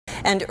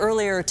And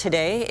earlier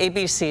today,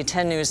 ABC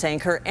 10 News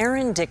anchor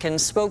Aaron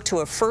Dickens spoke to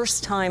a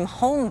first-time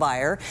home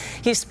buyer.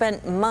 He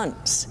spent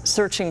months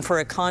searching for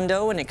a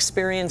condo and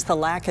experienced the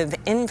lack of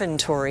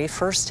inventory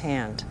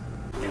firsthand.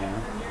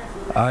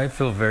 I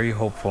feel very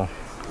hopeful.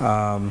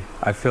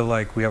 I feel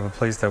like we have a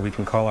place that we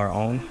can call our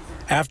own.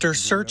 After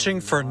searching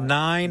for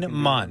 9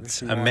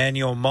 months,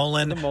 Emmanuel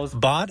Molin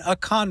bought a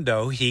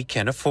condo he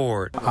can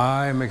afford.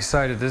 I'm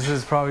excited. This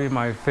is probably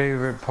my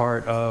favorite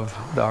part of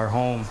our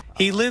home.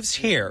 He lives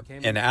here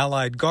in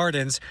Allied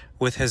Gardens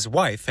with his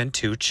wife and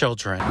 2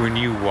 children. When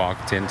you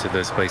walked into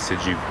this place,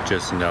 did you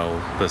just know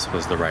this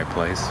was the right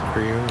place for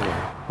you?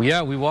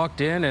 Yeah, we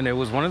walked in and it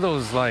was one of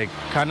those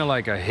kind of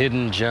like a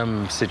hidden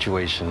gem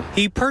situation.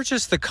 He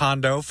purchased the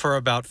condo for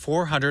about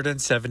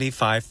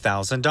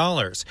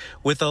 $475,000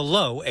 with a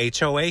low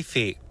HOA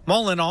fee.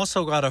 Molin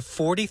also got a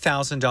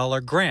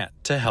 $40,000 grant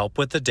to help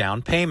with the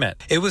down payment.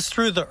 It was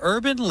through the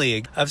Urban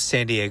League of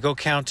San Diego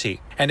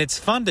County, and it's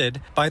funded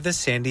by the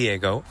San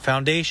Diego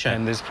Foundation.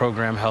 And this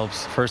program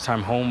helps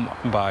first-time home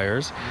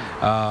buyers,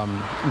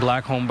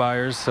 black home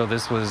buyers. So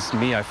this was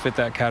me. I fit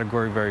that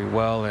category very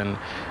well, and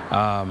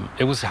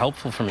it was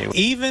helpful for me.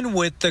 Even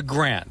with the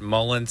grant,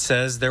 Molin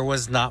says there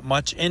was not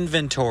much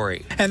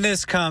inventory. And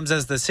this comes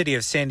as the city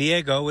of San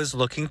Diego is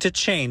looking to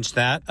change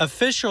that.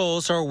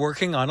 Officials are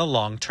working on a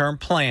long-term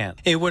plan.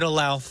 It would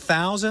allow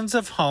thousands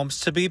of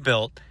homes to be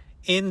built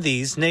in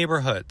these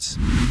neighborhoods.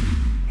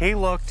 He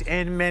looked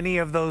in many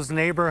of those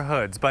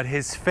neighborhoods, but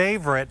his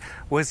favorite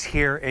was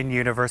here in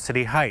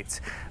University Heights.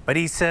 But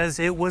he says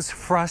it was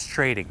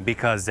frustrating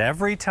because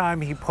every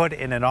time he put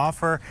in an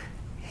offer,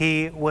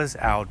 he was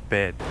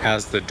outbid.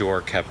 As the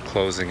door kept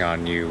closing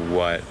on you,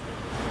 what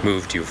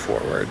moved you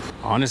forward?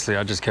 Honestly,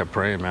 I just kept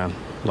praying, man.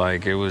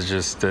 Like, it was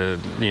just,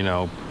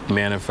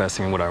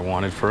 manifesting what I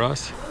wanted for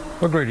us.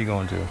 What grade are you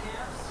going to?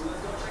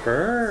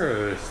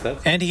 First.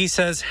 And he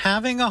says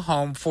having a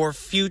home for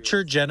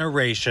future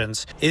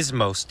generations is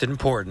most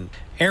important.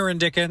 Aaron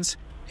Dickens,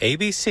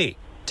 ABC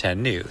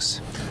 10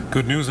 News.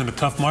 Good news in a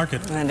tough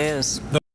market. It is.